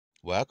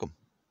Welcome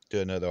to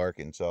another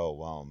Arkansas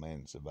Wild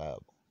Man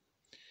Survival.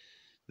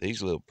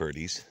 These little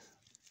pretties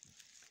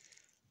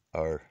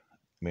are a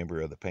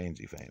member of the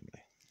Pansy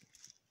family,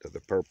 of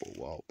the purple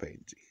wild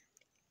pansy.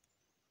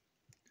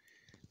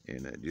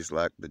 And just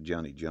like the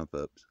Johnny jump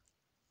ups,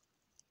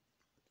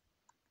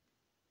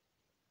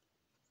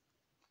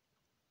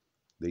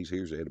 these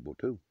here's edible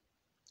too.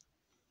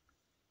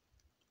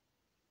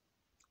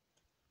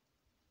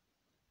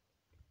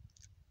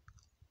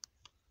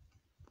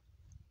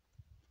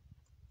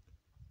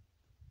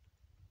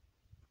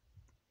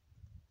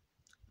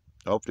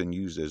 Often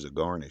used as a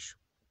garnish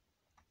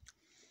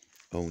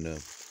on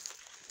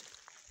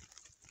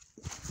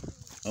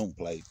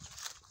plates.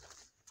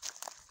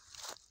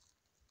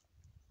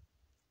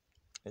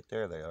 Right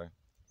there they are.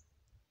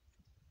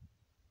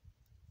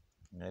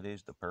 And that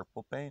is the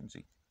purple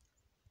pansy,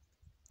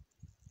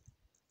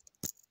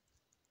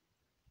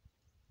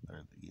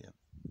 or the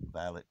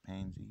violet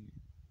pansy.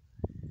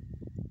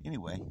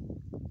 Anyway,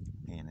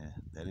 and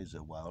that is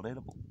a wild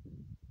edible.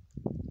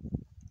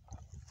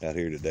 Out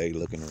here today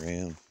looking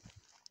around.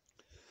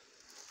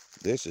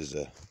 This is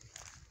a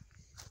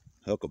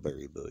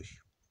huckleberry bush,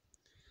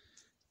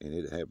 and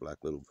it'll have like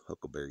little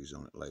huckleberries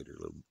on it later,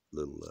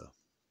 little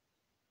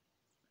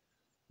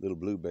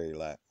blueberry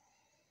like.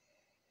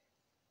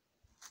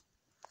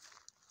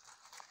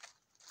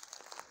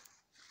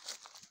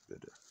 But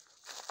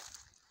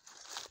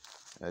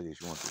I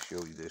just want to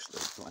show you this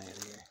little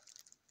plant here.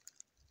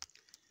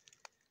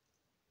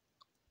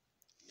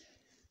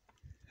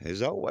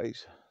 As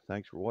always,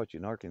 thanks for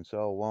watching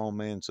Arkansas Wild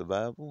Man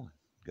Survival.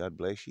 God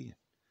bless you.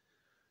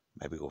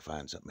 Maybe we'll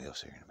find something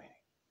else here in a minute.